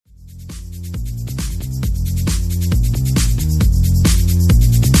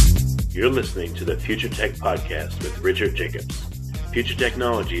You're listening to the Future Tech Podcast with Richard Jacobs. Future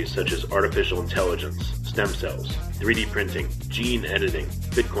technologies such as artificial intelligence, stem cells, 3D printing, gene editing,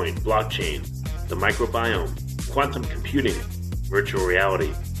 Bitcoin, blockchain, the microbiome, quantum computing, virtual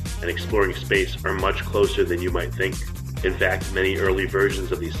reality, and exploring space are much closer than you might think. In fact, many early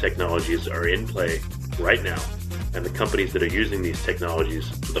versions of these technologies are in play right now, and the companies that are using these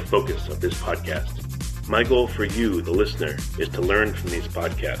technologies are the focus of this podcast. My goal for you, the listener, is to learn from these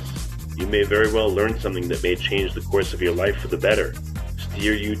podcasts. You may very well learn something that may change the course of your life for the better,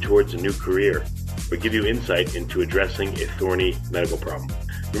 steer you towards a new career, or give you insight into addressing a thorny medical problem.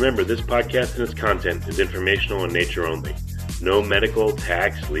 Remember, this podcast and its content is informational in nature only. No medical,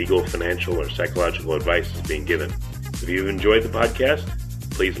 tax, legal, financial, or psychological advice is being given. If you've enjoyed the podcast,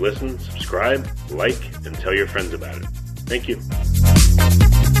 please listen, subscribe, like, and tell your friends about it. Thank you.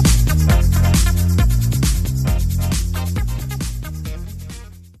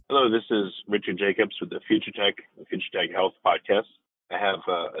 Hello, this is Richard Jacobs with the Future Tech Health Podcast. I have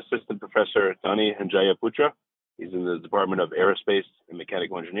Assistant Professor Donny Hanjaya-Putra. He's in the Department of Aerospace and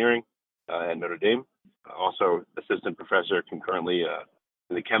Mechanical Engineering at Notre Dame. Also, Assistant Professor concurrently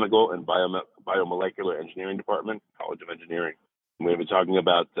in the Chemical and Biomolecular Engineering Department, College of Engineering. And we've been talking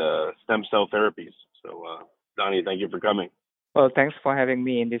about stem cell therapies. So, Donny, thank you for coming. Well, thanks for having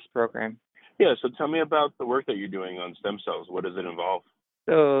me in this program. Yeah, so tell me about the work that you're doing on stem cells. What does it involve?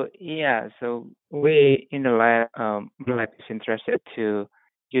 So we in the lab is interested to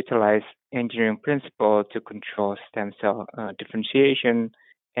utilize engineering principle to control stem cell differentiation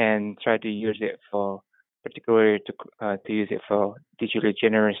and try to use it for, particularly to use it for tissue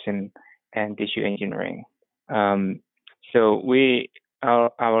regeneration and tissue engineering. So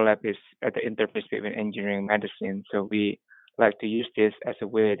our lab is at the interface between engineering and medicine. So we like to use this as a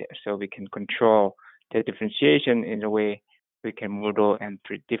way so we can control the differentiation in a way we can model and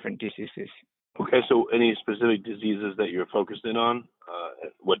treat different diseases. Okay, so any specific diseases that you're focused in on?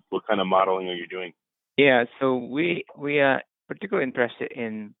 What kind of modeling are you doing? Yeah, so we are particularly interested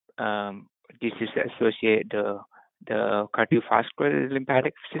in diseases that associate the cardiovascular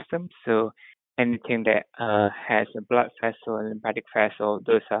lymphatic system. So anything that has a blood vessel and lymphatic vessel,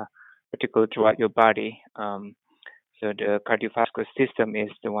 those are particular throughout your body. So the cardiovascular system is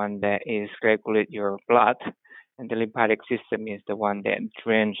the one that is regulate your blood, and the lymphatic system is the one that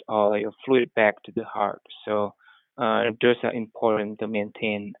drains all your fluid back to the heart. So those are important to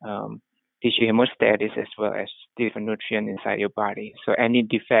maintain tissue hemostasis as well as different nutrients inside your body. So any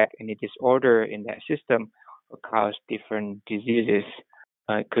defect, any disorder in that system will cause different diseases.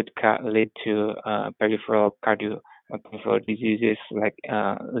 It could lead to peripheral diseases like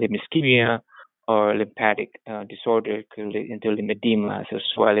limb ischemia, or lymphatic disorder could lead into lymphedema, so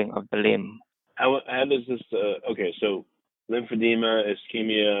swelling of the limb. How does this, so lymphedema,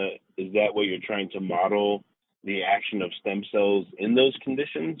 ischemia, is that what you're trying to model the action of stem cells in those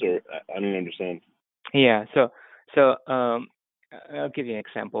conditions, or I don't understand? Yeah, so I'll give you an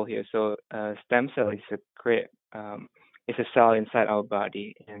example here. So stem cell is it's a cell inside our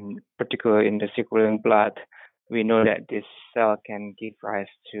body, and particularly in the circulating blood, we know that this cell can give rise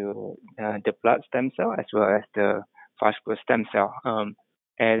to the blood stem cell as well as the vascular stem cell.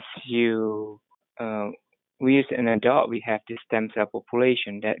 As we as an adult, we have this stem cell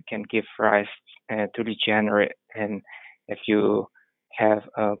population that can give rise to regenerate. And if you have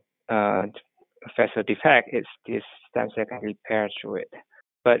a vessel defect, this stem cell can repair through it.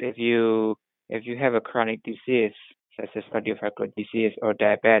 But if you have a chronic disease such as cardiovascular disease or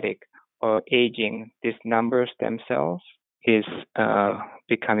diabetic or aging, this number of stem cells is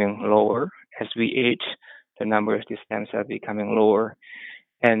becoming lower. As we age, the number of these stem cells becoming lower.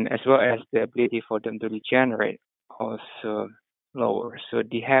 And as well as the ability for them to regenerate also lower. So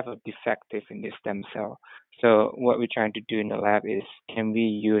they have a defective in the stem cell. So what we're trying to do in the lab is, can we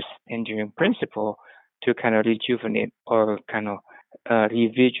use engineering principle to kind of rejuvenate or kind of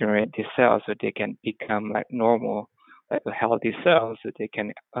regenerate the cells so they can become like normal, like a healthy cell, so they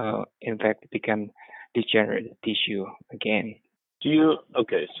can in fact become degenerative tissue again.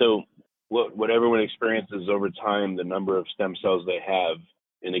 So what everyone experiences over time, the number of stem cells they have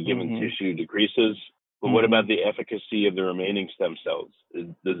in a given tissue decreases. But what about the efficacy of the remaining stem cells?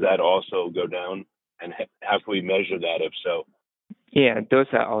 Does that also go down? And how can we measure that if so? Yeah, those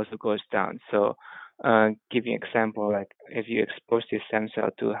are also goes down. So give you an example, like if you expose this stem cell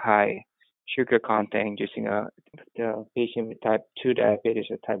to high sugar content using the patient with type 2 diabetes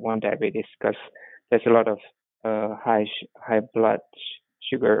or type 1 diabetes, because there's a lot of high blood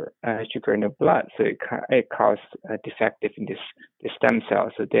sugar in the blood, so it causes a defective in the stem cell.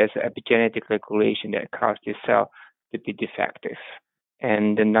 So there's an epigenetic regulation that causes this cell to be defective.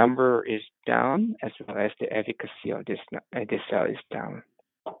 and the number is down as well as the efficacy of this cell is down.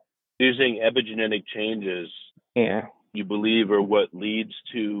 Using epigenetic changes, you believe, are what leads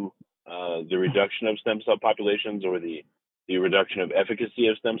to the reduction of stem cell populations or the reduction of efficacy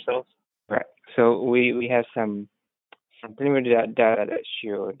of stem cells? Right. So we have some preliminary data that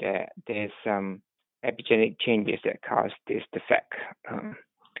show that there's some epigenetic changes that cause this defect,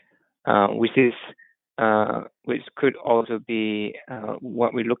 which could also be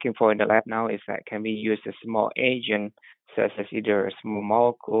what we're looking for in the lab now is that can we use a small agent such as either a small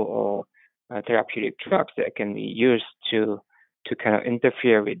molecule or therapeutic drugs that can be used to kind of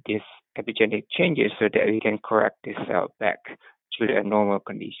interfere with these epigenetic changes so that we can correct this cell back to their normal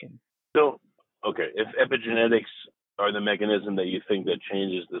condition. So, okay, if epigenetics are the mechanism that you think that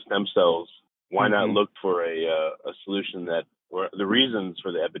changes the stem cells, why not look for a solution that, or the reasons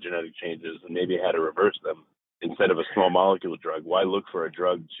for the epigenetic changes and maybe how to reverse them instead of a small molecule drug? Why look for a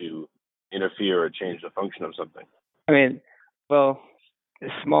drug to interfere or change the function of something? I mean, well, a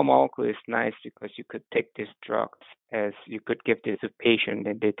small molecule is nice because you could take these drugs as you could give this to a patient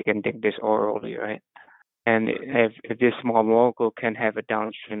and they can take this orally, right? And if this small molecule can have a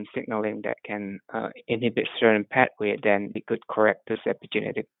downstream signaling that can inhibit certain pathway, then it could correct those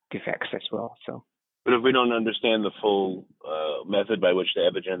epigenetic defects as well. So, but if we don't understand the full method by which the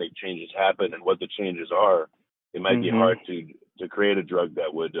epigenetic changes happen and what the changes are, it might be hard to create a drug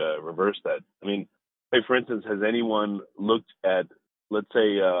that would reverse that. I mean, like for instance, has anyone looked at, let's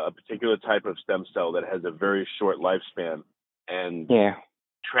say, a particular type of stem cell that has a very short lifespan and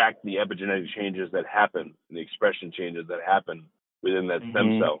track the epigenetic changes that happen, the expression changes that happen within that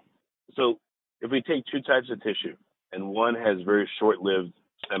stem cell? So if we take two types of tissue and one has very short-lived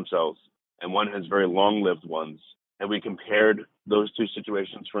stem cells and one has very long-lived ones, and we compared those two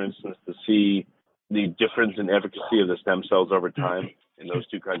situations, for instance, to see the difference in efficacy of the stem cells over time in those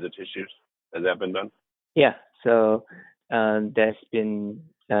two kinds of tissues, has that been done? Yeah, so that's been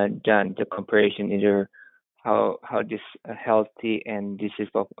done, the comparison either how this healthy and disease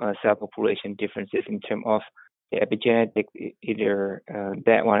cell population differences in terms of the epigenetic, either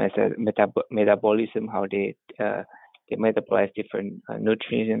that one as a metabolism, how they metabolize different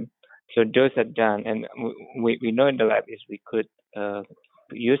nutrients. So those are done, and we know in the lab is we could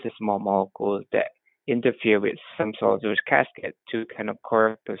use a small molecule that interfere with some sort of those cascade to kind of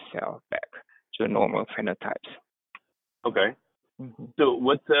correct the cell back to normal phenotypes. Okay. So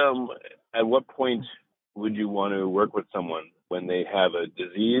at what point would you want to work with someone when they have a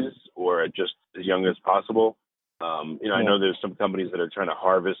disease or just as young as possible? I know there's some companies that are trying to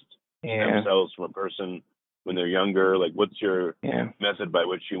harvest stem cells from a person when they're younger. Like, what's your method by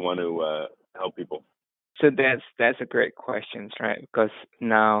which you want to help people? So that's a great question, right? Because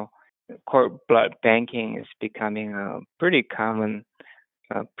now cord blood banking is becoming a pretty common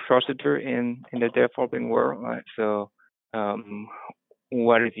procedure in the developing world, right? So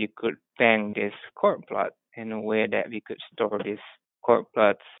what if you could bank this cord blood in a way that we could store this cord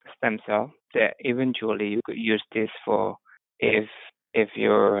blood stem cell that eventually you could use this for if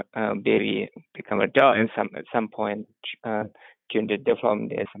your baby become adult and at some point during the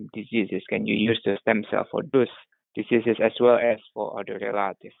development there's some diseases, can you use the stem cell for those diseases as well as for other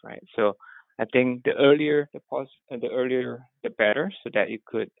relatives, right? So I think the earlier the better, so that you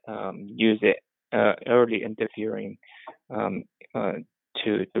could use it early interfering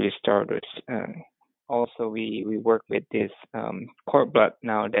to restore those. Also, we work with this cord blood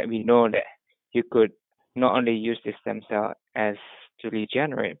now that we know that you could not only use the stem cell as to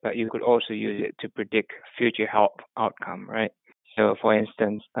regenerate, but you could also use it to predict future health outcome, right? So, for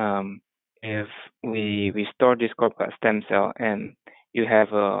instance, if we store this cord blood stem cell and you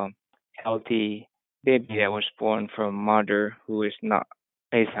have a healthy baby that was born from a mother who is an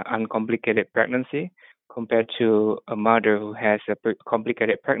uncomplicated pregnancy, compared to a mother who has a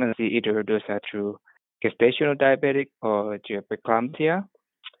complicated pregnancy, either those are through gestational diabetic or through preeclampsia.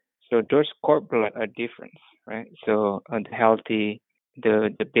 So those cord blood are different, right? So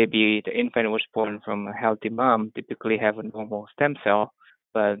the baby, the infant was born from a healthy mom, typically have a normal stem cell,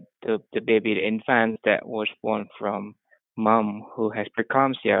 but the baby, the infant that was born from mom who has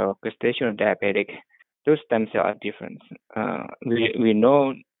preeclampsia or gestational diabetic, those stem cells are different. We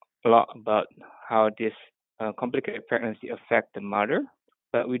know a lot about how this complicated pregnancy affect the mother,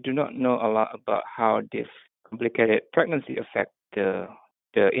 but we do not know a lot about how this complicated pregnancy affect the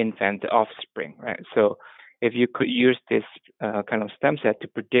infant, the offspring, right? So if you could use this kind of stem cell to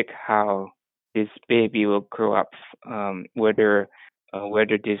predict how this baby will grow up, whether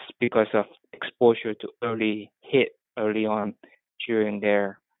this because of exposure to early on during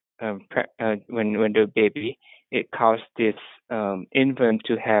their when the baby, it causes this infant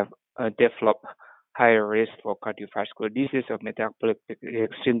to have develop higher risk for cardiovascular disease or metabolic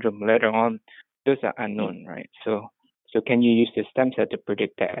syndrome later on. Those are unknown, right? So can you use the stem cell to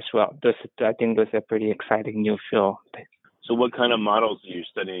predict that as well? I think those are pretty exciting new field. So what kind of models are you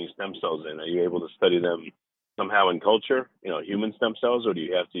studying stem cells in? Are you able to study them somehow in culture, human stem cells, or do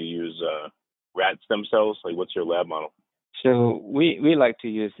you have to use rat stem cells? Like, what's your lab model? So we like to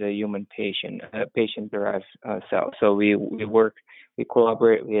use a human patient-derived cell. So we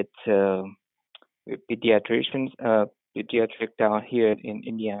collaborate with pediatricians, pediatric down here in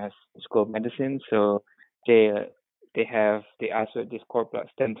Indiana School of Medicine. So they isolate this cord blood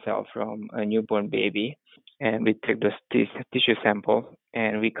stem cell from a newborn baby, and we take this tissue sample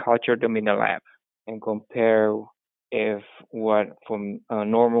and we culture them in the lab and compare if what from a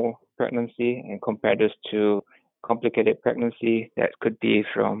normal pregnancy and compare this to complicated pregnancy that could be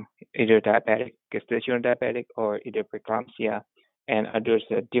from either diabetic, gestational diabetic, or either preeclampsia, and others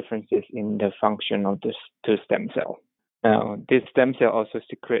differences in the function of this two stem cell. Now, this stem cell also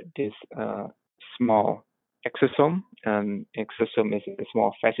secrete this small exosome. Exosome is a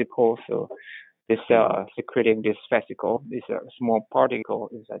small vesicle, so the cell are secreting this vesicle. This a small particle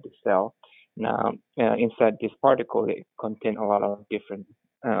inside the cell. Now, inside this particle, it contains a lot of different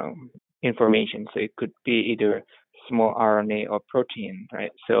information. So it could be either small RNA or protein,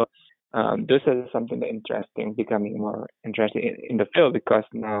 right? So those are something that interesting, becoming more interesting in the field, because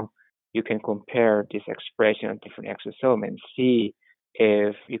now you can compare this expression of different exosomes and see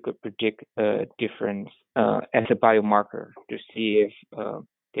if you could predict a difference as a biomarker to see if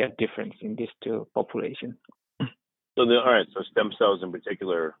there are difference in these two populations. So so stem cells in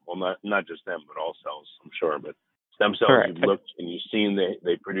particular, well, not just them, but all cells, I'm sure, but stem cells, Correct. you've looked and you've seen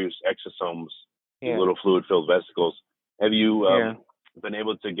they produce exosomes, Yeah. little fluid-filled vesicles. Have you been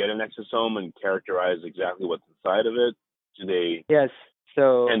able to get an exosome and characterize exactly what's inside of it? Do they Yes.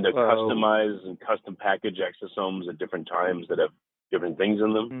 So tend to customize and custom package exosomes at different times that have different things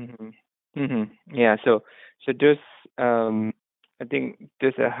in them? Yeah. So there's I think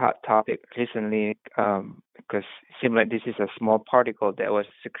there's a hot topic recently because it seems like this is a small particle that was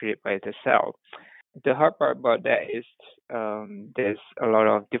secreted by the cell. The hard part about that is there's a lot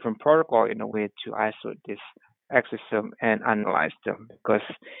of different protocol in a way to isolate this exosome and analyze them, because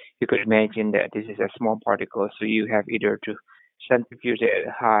you could imagine that this is a small particle, so you have either to centrifuge it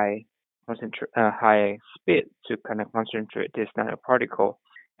at high speed to kind of concentrate this nanoparticle,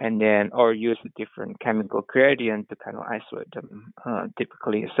 and then or use a different chemical gradient to kind of isolate them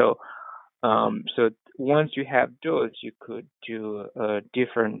typically. So once you have those, you could do a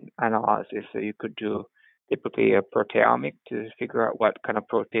different analysis. So you could do typically a proteomic to figure out what kind of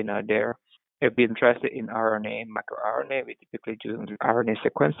protein are there. If you're interested in RNA, microRNA, we typically do RNA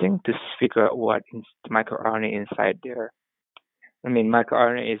sequencing to figure out what is microRNA inside there. I mean,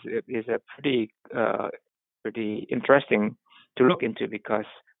 microRNA is a pretty interesting to look into, because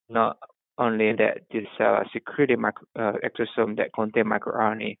not only that this cell are secreting exosome that contain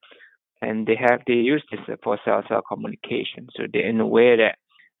microRNA, and they use this for cell-cell communication. So they in a way that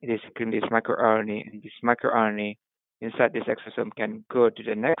it is secreting this microRNA, and this microRNA inside this exosome can go to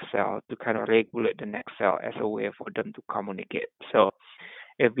the next cell to kind of regulate the next cell as a way for them to communicate. So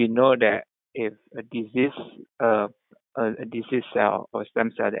if we know that if a disease cell or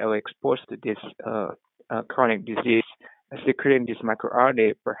stem cell that are exposed to this chronic disease secreting this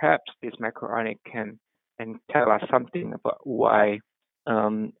microRNA, perhaps this microRNA can tell us something about why,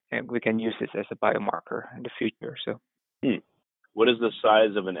 and we can use this as a biomarker in the future. So, what is the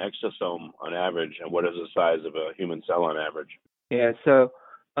size of an exosome on average, and what is the size of a human cell on average? Yeah, so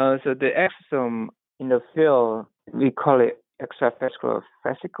the exosome in the field, we call it extravascular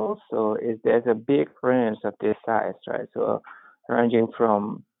vesicles. So there's a big range of this size, right? So ranging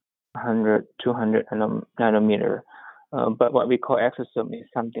from 100 to 200 nanometer. But what we call exosome is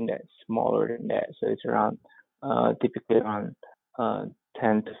something that's smaller than that. So it's around typically around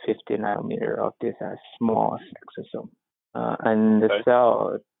 10 to 50 nanometer of this small exosome. And the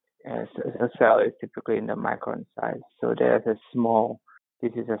cell is typically in the micron size. So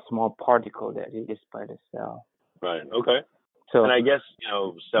this is a small particle that is by the cell. Right. Okay. So, and I guess,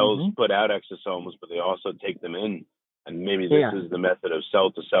 cells put out exosomes, but they also take them in. And maybe this is the method of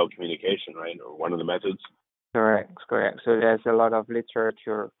cell-to-cell communication, right? Or one of the methods? Correct. So there's a lot of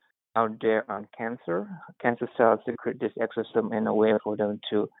literature out there on cancer. Cancer cells secrete this exosome in a way for them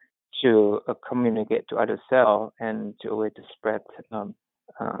to communicate to other cells and to a way to spread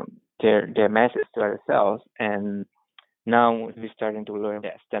their message to other cells. And now we're starting to learn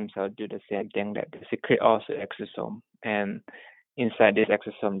that stem cells do the same thing, that they secrete also exosome. And inside this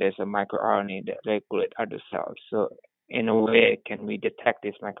exosome there's a microRNA that regulates other cells. So in a way, can we detect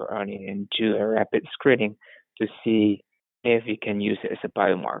this microRNA and do a rapid screening to see if we can use it as a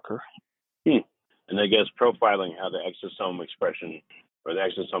biomarker? And I guess profiling how the exosome expression or the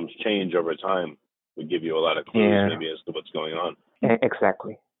exosomes change over time would give you a lot of clues maybe as to what's going on.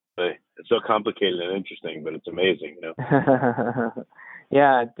 Exactly. It's so complicated and interesting, but it's amazing, you know.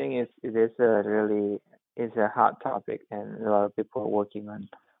 Yeah, I think it is a hot topic, and a lot of people are working on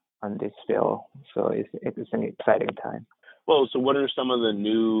this field. So it's an exciting time. Well, so what are some of the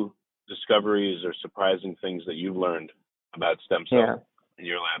new discoveries or surprising things that you've learned about stem cells in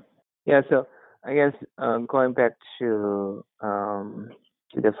your lab? Yeah, so I guess going back to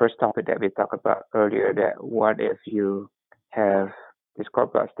the first topic that we talked about earlier, that what if you have this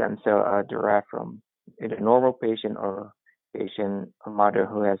cord blood stem cell derived from either normal patient or patient or mother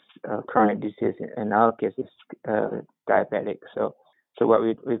who has chronic disease. In our case, is diabetic. So what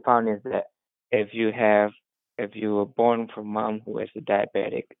we found is that if you were born from mom who is a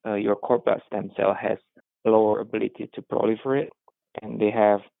diabetic, your cord blood stem cell has lower ability to proliferate, and they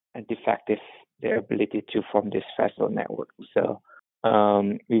have a defective their ability to form this vessel network. So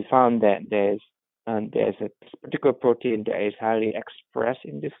we found that there's a particular protein that is highly expressed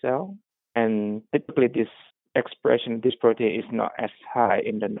in the cell, and typically this expression of this protein is not as high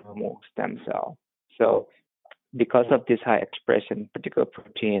in the normal stem cell. So because of this high expression particular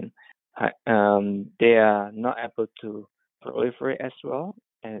protein, they are not able to proliferate as well,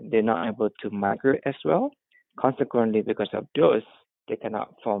 and they're not able to migrate as well. Consequently, because of those, they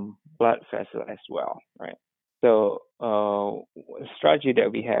cannot form blood vessel as well, right? So a strategy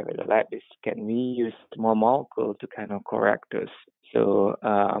that we have in the lab is, can we use small molecule to kind of correct this? So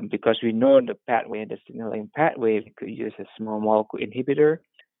because we know the pathway, the signaling pathway, we could use a small molecule inhibitor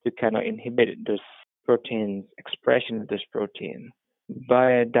to kind of inhibit those proteins, expression of this protein.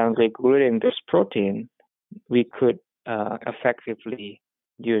 By downregulating this protein, we could effectively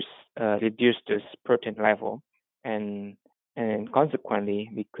reduce this protein level, and consequently,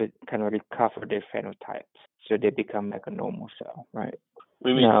 we could kind of recover their phenotypes, so they become like a normal cell, right?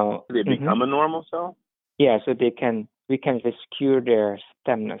 Now, they become a normal cell? Yeah, so we can rescue their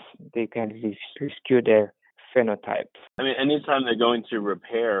stemness. They can rescue their phenotypes. I mean, anytime they're going to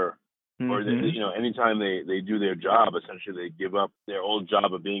repair, or anytime they do their job, essentially they give up their old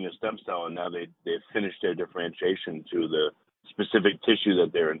job of being a stem cell, and now they've finished their differentiation to the specific tissue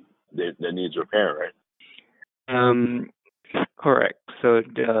that needs repair, right? Correct. So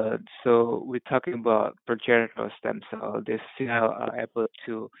we're talking about progenitor stem cell. This cell are able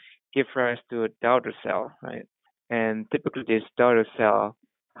to give rise to a daughter cell, right? And typically, this daughter cell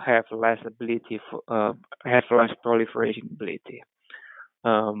have less proliferation ability.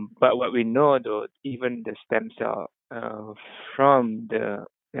 But what we know, though, even the stem cell from the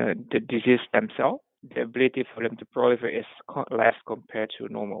disease stem cell, the ability for them to proliferate is less compared to a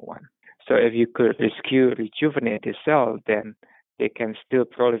normal one. So if you could rejuvenate the cell, then they can still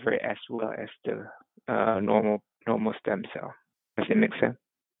proliferate as well as the normal stem cell. Does it make sense?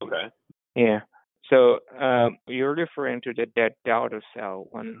 Okay. Yeah. So you're referring to that daughter cell.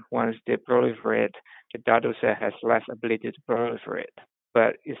 Once they proliferate, the daughter cell has less ability to proliferate,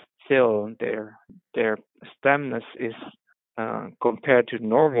 but it's still their stemness is compared to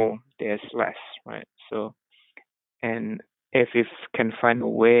normal, there's less, right? So, and if we can find a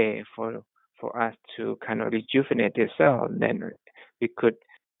way for us to kind of rejuvenate the cell, then we could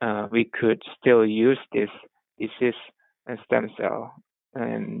still use this disease stem cell,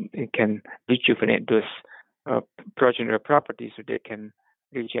 and it can rejuvenate those progenitor properties so they can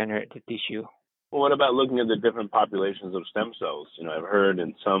regenerate the tissue. Well, what about looking at the different populations of stem cells? I've heard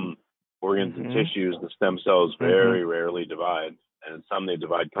in some organs and tissues the stem cells very rarely divide, and in some they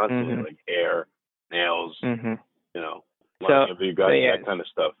divide constantly, like hair, nails. Have you got that kind of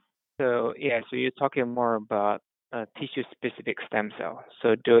stuff? So you're talking more about tissue-specific stem cells.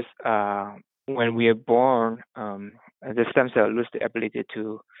 So those when we are born, the stem cell lose the ability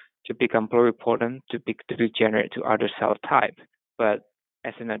to become pluripotent, to regenerate to other cell type. But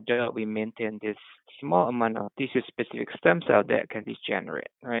as an adult, we maintain this small amount of tissue-specific stem cell that can regenerate,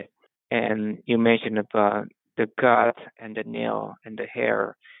 right? And you mentioned about the gut and the nail and the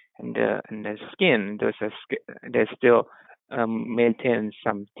hair and the skin. They still maintain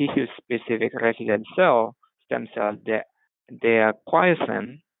some tissue-specific resident stem cells that they are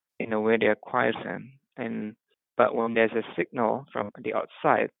quiescent. In a way, they are quiescent. But when there's a signal from the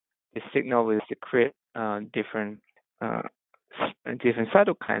outside, the signal will secrete different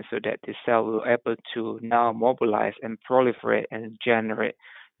cytokines, so that the cell will able to now mobilize and proliferate and generate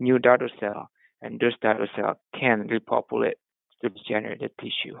new daughter cell, and those daughter cells can repopulate to regenerate the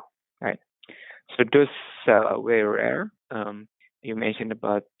tissue, right? So those cells are very rare. You mentioned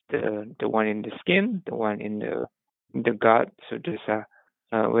about the one in the skin, the one in the gut. So those are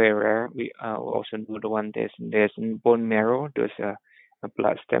very rare. We also know the one there's in bone marrow. Those are a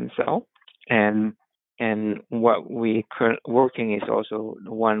blood stem cell, and what we current working is also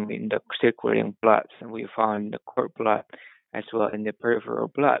the one in the circulating blood. And we found the cord blood as well in the peripheral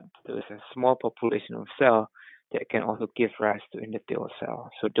blood. There's a small population of cell that can also give rise to endothelial cell.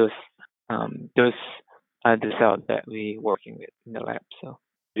 So those are the cells that we're working with in the lab. So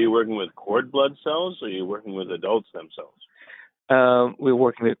are you working with cord blood cells, or are you working with adult stem cells? We're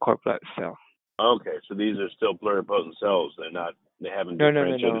working with cord blood cell. Okay, so these are still pluripotent cells. They haven't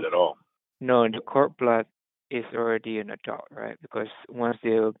differentiated at all. No, the cord blood is already an adult, right? Because once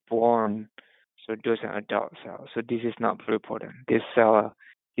they're born, so those are adult cells. So this is not pluripotent. This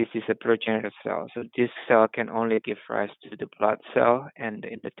is a progenitor cell. So this cell can only give rise to the blood cell and the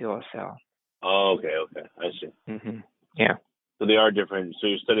endothelial cell. Oh, okay, I see. Mm-hmm. Yeah. So they are different. So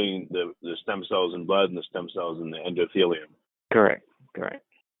you're studying the stem cells in blood and the stem cells in the endothelium. Correct.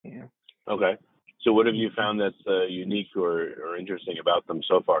 Yeah. Okay. So what have you found that's unique or interesting about them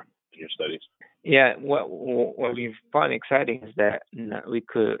so far in your studies? Yeah, what we found exciting is that you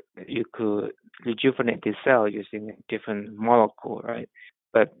could rejuvenate the cell using a different molecule, right?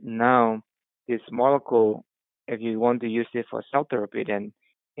 But now this molecule, if you want to use it for cell therapy, then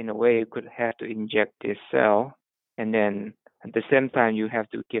in a way you could have to inject this cell, and then at the same time you have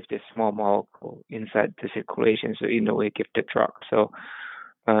to give this small molecule inside the circulation. So in a way, give the drug. So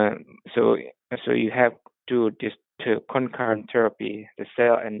you have to this to concurrent therapy, the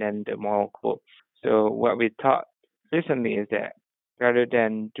cell and then the molecule. So what we thought recently is that rather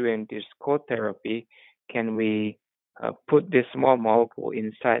than doing this co-therapy, can we put this small molecule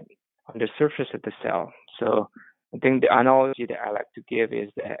inside on the surface of the cell? So I think the analogy that I like to give is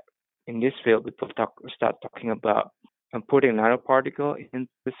that in this field, we start talking about putting nanoparticle into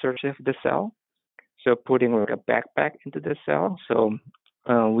the surface of the cell. So putting like a backpack into the cell. So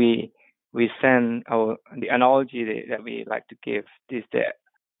we send the analogy that we like to give is that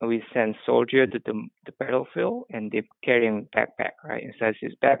we send soldier to the battlefield and they're carrying backpack, right? Inside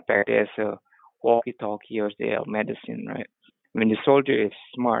this backpack there's a walkie-talkie or there's medicine, right? I mean the soldier is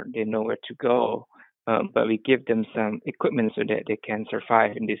smart, they know where to go, but we give them some equipment so that they can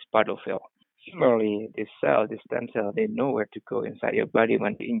survive in this battlefield. Similarly, this stem cell, they know where to go inside your body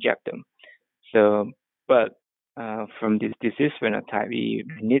when you inject them. So, but from this disease phenotype, we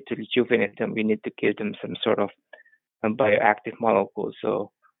need to rejuvenate them. We need to give them some sort of bioactive molecule.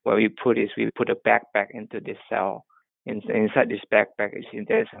 So what we put a backpack into this cell. Inside this backpack,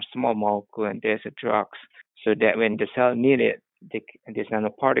 there's a small molecule and there's a drugs, so that when the cell needs it, this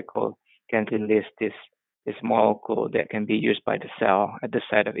nanoparticle can release this molecule that can be used by the cell at the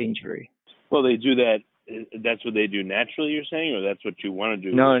site of injury. Well, they do that. That's what they do naturally, you're saying, or that's what you want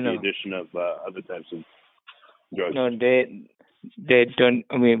to do with the addition of other types of drugs? No, they don't.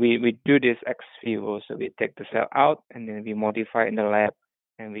 I mean, we do this ex vivo, so we take the cell out and then we modify in the lab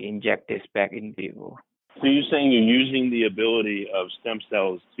and we inject this back in vivo. So you're saying you're using the ability of stem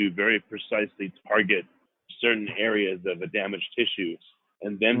cells to very precisely target certain areas of a damaged tissue,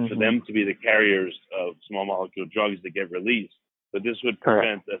 and then for them to be the carriers of small molecule drugs that get released. But this would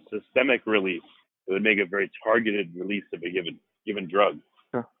prevent a systemic release. It would make a very targeted release of a given drug.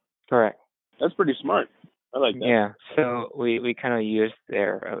 Correct. That's pretty smart. I like that. Yeah. So we kind of use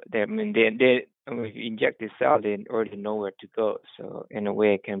I mean, they when we inject the cell, they already know where to go. So in a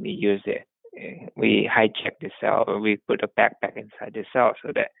way, can we use it? We hijack the cell, or we put a backpack inside the cell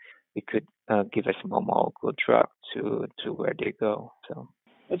so that we could give a small molecule drug to where they go. So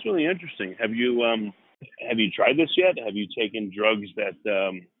that's really interesting. Have you tried this yet? Have you taken drugs that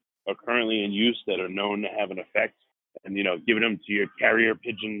are currently in use that are known to have an effect, and given them to your carrier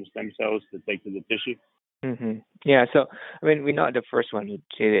pigeon stem cells to take to the tissue? Mm-hmm. Yeah. So I mean, we're not the first one who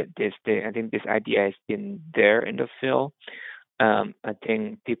did this. I think this idea has been there in the field. I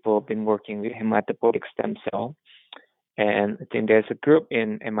think people have been working with hematopoietic stem cell, and I think there's a group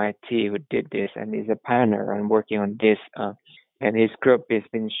in MIT who did this and is a pioneer on working on this. And his group has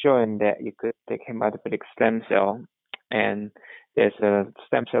been showing that you could take hematopoietic stem cell, and there's a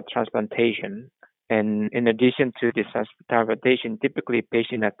stem cell transplantation. And in addition to this transplantation, typically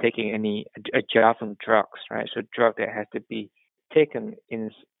patients are taking any adjuvant drugs, right? So drug that has to be taken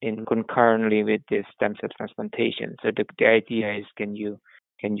in concurrently with this stem cell transplantation. So the idea is, can you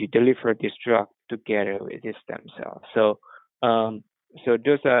deliver this drug together with this stem cell? So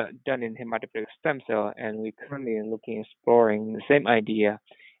those are done in hematopoietic stem cell, and we're currently exploring the same idea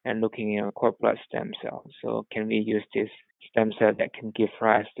and looking at cord blood stem cells. So can we use this stem cell that can give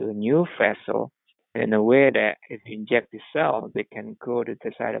rise to a new vessel in a way that if you inject the cell, they can go to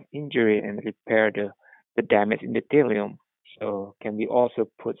the site of injury and repair the damaged endothelium. So can we also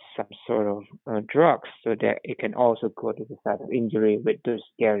put some sort of drugs so that it can also go to the site of injury with those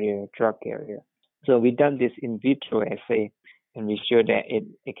drug carrier? So we done this in vitro assay, and we show that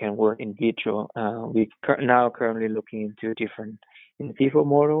it can work in vitro. We now currently looking into different in vivo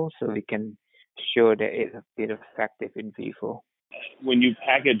models, so we can show that it's a bit effective in vivo. When you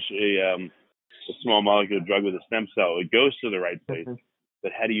package a small molecule drug with a stem cell, it goes to the right place. Mm-hmm.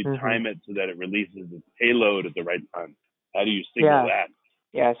 But how do you time it so that it releases its payload at the right time? How do you signal that?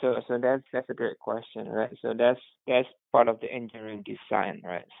 Yeah, so that's a great question, right? So that's part of the engineering design,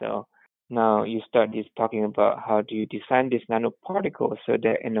 right? So now you start talking about how do you design this nanoparticle so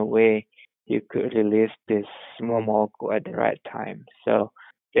that in a way you could release this small molecule at the right time. So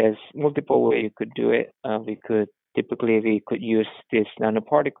there's multiple ways you could do it. We could use this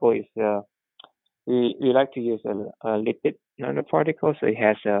nanoparticle is we like to use a lipid nanoparticle, so it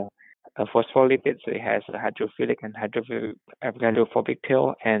has a phospholipid, so it has a hydrophilic and hydrophobic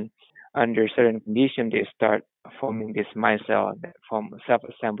tail, and under certain conditions they start forming this micelle that form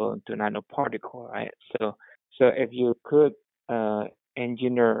self-assemble into nanoparticle, right? So if you could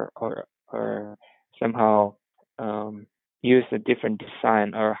engineer or somehow use a different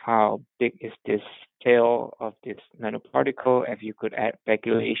design, or how big is this tail of this nanoparticle, if you could add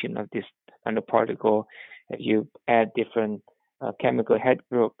speculation of this nanoparticle, if you add different chemical head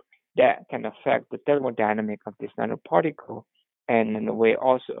group, that can affect the thermodynamic of this nanoparticle, and in a way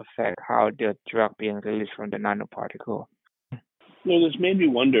also affect how the drug being released from the nanoparticle. Well, this made me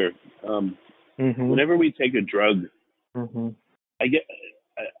wonder. Whenever we take a drug, I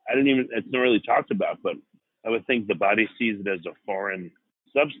don't even. It's not really talked about, but I would think the body sees it as a foreign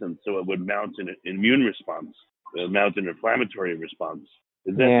substance, so it would mount an immune response, it would mount an inflammatory response.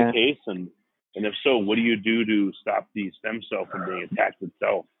 Is that the case? And if so, what do you do to stop the stem cell from being attacked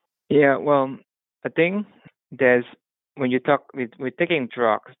itself? Yeah, well, I think when we're taking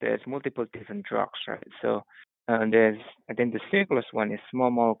drugs, there's multiple different drugs, right? So I think the simplest one is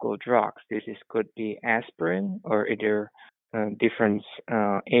small molecule drugs. Could be aspirin or either different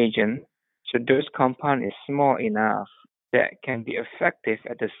agent. So those compound is small enough that can be effective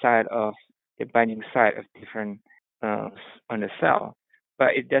at the binding site of different on the cell,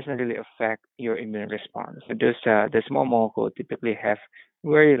 but it doesn't really affect your immune response. So the small molecule typically have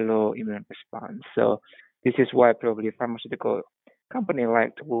very low immune response. So this is why probably pharmaceutical company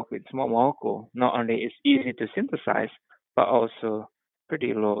like to work with small molecule. Not only it's easy to synthesize, but also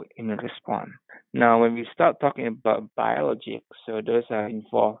pretty low immune response. Now, when we start talking about biologics, so those are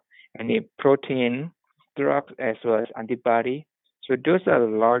involved any protein drugs as well as antibody. So those are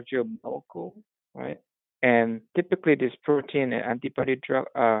larger molecule, right? And typically, this protein and antibody drug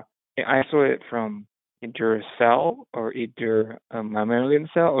are isolated from either cell or either a mammalian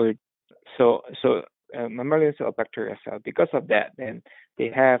cell or mammalian cell or bacterial cell. Because of that, then they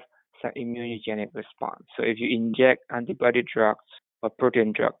have some immunogenic response. So if you inject antibody drugs or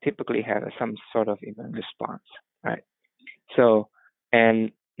protein drug, typically have some sort of immune response, right? So,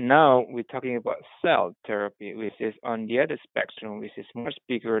 and now we're talking about cell therapy, which is on the other spectrum, which is much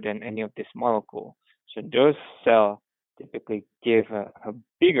bigger than any of this molecule. So those cells typically give a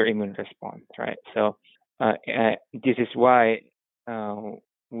bigger immune response, right? So this is why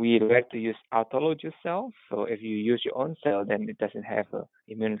we like to use autologous cells. So if you use your own cell, then it doesn't have an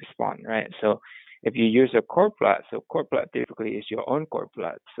immune response, right? So if you use a cord blood, so cord blood typically is your own cord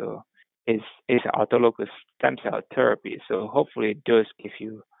blood. So it's autologous stem cell therapy. So hopefully those give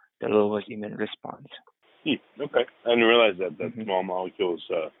you the lowest immune response. Okay. I didn't realize that small molecules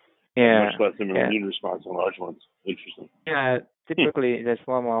much less immune response than large ones. Interesting. Yeah, typically the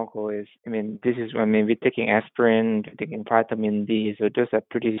small molecule is, we're taking aspirin, we're taking vitamin D, so those are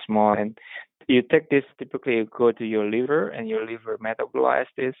pretty small. And you take this, typically you go to your liver and your liver metabolize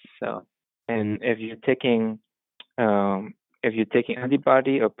this. So, and if you're taking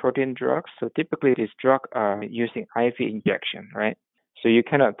antibody or protein drugs, so typically these drugs are using IV injection, right? So you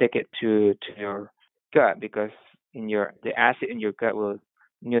cannot take it to your gut because the acid in your gut will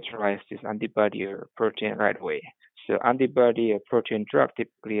neutralize this antibody or protein right away. So antibody or protein drug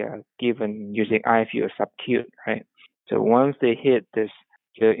typically are given using IV or subcutaneous, right? So once they hit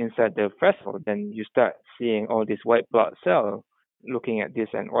inside the vessel, then you start seeing all these white blood cells looking at this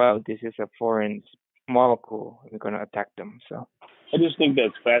and, this is a foreign molecule, we're going to attack them. So I just think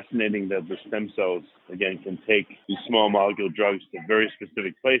that's fascinating that the stem cells, again, can take these small molecule drugs to very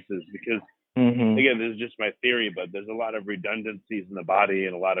specific places, because Again, this is just my theory, but there's a lot of redundancies in the body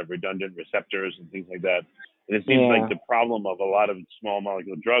and a lot of redundant receptors and things like that. And it seems like the problem of a lot of small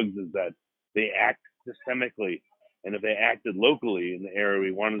molecule drugs is that they act systemically. And if they acted locally in the area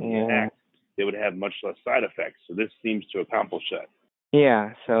we wanted them to act, they would have much less side effects. So this seems to accomplish that.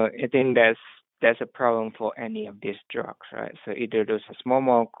 Yeah, so I think that's a problem for any of these drugs, right? So either those are small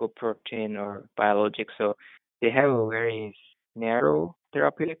molecule protein or biologics. So they have a very narrow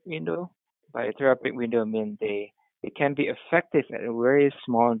therapeutic window. By therapeutic window, I mean they can be effective at a very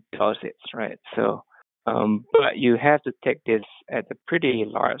small dosage, right? So, but you have to take this at a pretty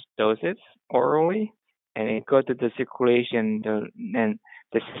large dosage orally, and it go to the circulation, and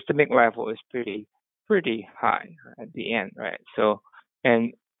the systemic level is pretty high at the end, right? So,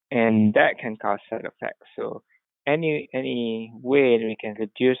 and that can cause side effects. So, any way we can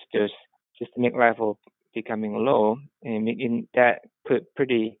reduce those systemic level becoming low, and making that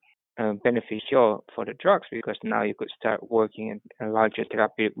pretty beneficial for the drugs, because now you could start working in a larger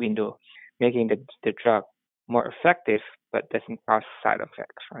therapeutic window, making the drug more effective, but doesn't cause side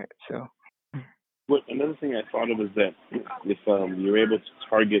effects, right? So, another thing I thought of is that if you're able to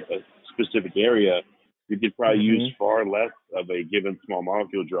target a specific area, you could probably use far less of a given small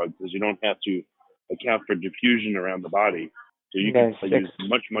molecule drug, because you don't have to account for diffusion around the body. So you can use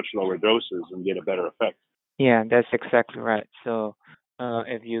much lower doses and get a better effect. Yeah, that's exactly right. So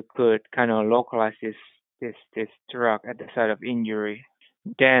if you could kind of localize this drug at the site of injury,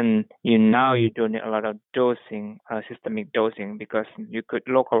 then you don't need a lot of dosing, systemic dosing, because you could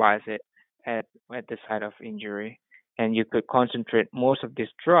localize it at the site of injury, and you could concentrate most of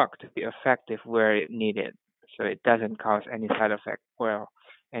this drug to be effective where it needed, so it doesn't cause any side effect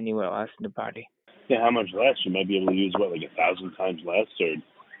anywhere else in the body. Yeah, how much less? You might be able to use 1,000 times less or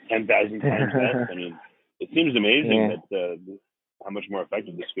 10,000 times less. I mean, it seems amazing that how much more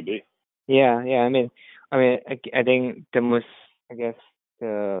effective this could be. Yeah. I mean, I think the most,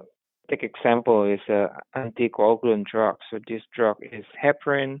 the big example is anticoagulant drug. So this drug is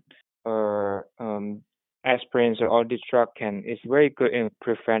heparin or aspirin. So all this drug is very good in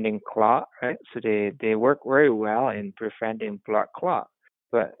preventing clot, right? So they work very well in preventing blood clot.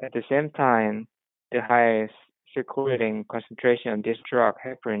 But at the same time, the highest circulating concentration of this drug,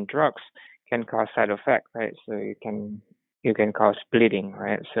 heparin drugs, can cause side effects, right? So you can cause bleeding,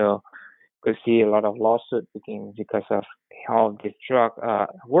 right? So you could see a lot of lawsuits because of how this drug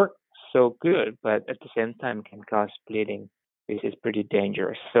works so good, but at the same time can cause bleeding, which is pretty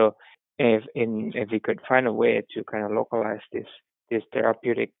dangerous. So if we could find a way to kind of localize this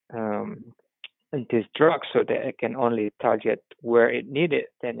therapeutic this drug so that it can only target where it needed,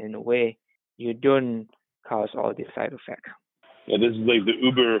 then in a way you don't cause all these side effects. Yeah, this is like the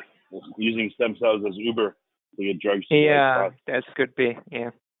Uber, using stem cells as Uber to get drugs. That could be.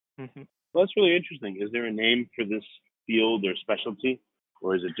 Yeah. Well, that's really interesting. Is there a name for this field or specialty,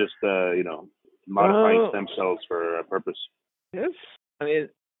 or is it just modifying stem cells for a purpose? Yes, I mean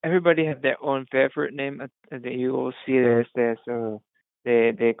everybody have their own favorite name. You will see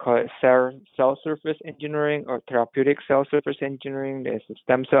they call it cell surface engineering or therapeutic cell surface engineering. There's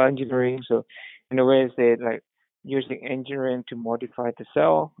stem cell engineering. So in a way, they like using engineering to modify the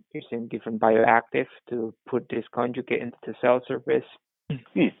cell, using different bioactives to put this conjugate into the cell surface.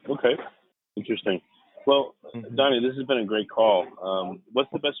 Okay, interesting. Well, Donny, this has been a great call.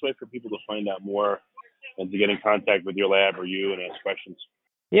 What's the best way for people to find out more and to get in contact with your lab or you and ask questions?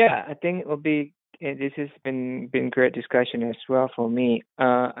 Yeah, I think it will be. This has been great discussion as well for me.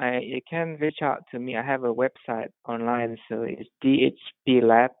 You can reach out to me. I have a website online, so it's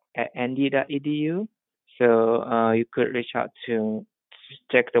dhblab@nd.edu. So you could reach out to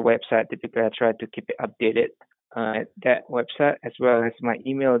check the website. Typically, I try to keep it updated at that website, as well as my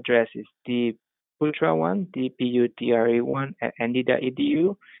email address is dputra1, dputre1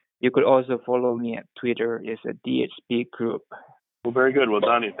 @nd.edu. You could also follow me at Twitter. It's a DHB group. Well, very good. Well,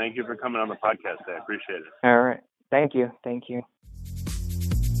 Donny, thank you for coming on the podcast. I appreciate it. All right. Thank you.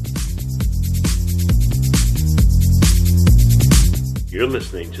 You're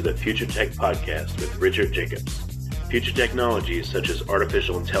listening to the Future Tech Podcast with Richard Jacobs. Future technologies such as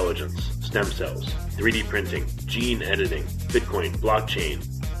artificial intelligence, stem cells, 3D printing, gene editing, Bitcoin, blockchain,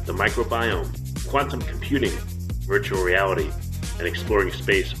 the microbiome, quantum computing, virtual reality, and exploring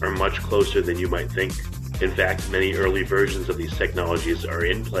space are much closer than you might think. In fact, many early versions of these technologies are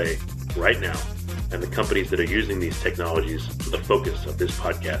in play right now, and the companies that are using these technologies are the focus of this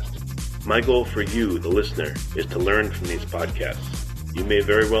podcast. My goal for you, the listener, is to learn from these podcasts. You may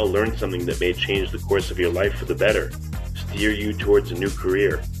very well learn something that may change the course of your life for the better, steer you towards a new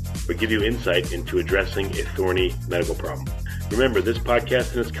career, or give you insight into addressing a thorny medical problem. Remember, this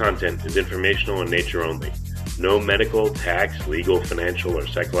podcast and its content is informational in nature only. No medical, tax, legal, financial, or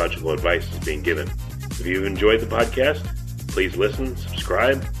psychological advice is being given. If you've enjoyed the podcast, please listen,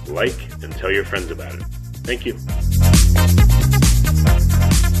 subscribe, like, and tell your friends about it. Thank you.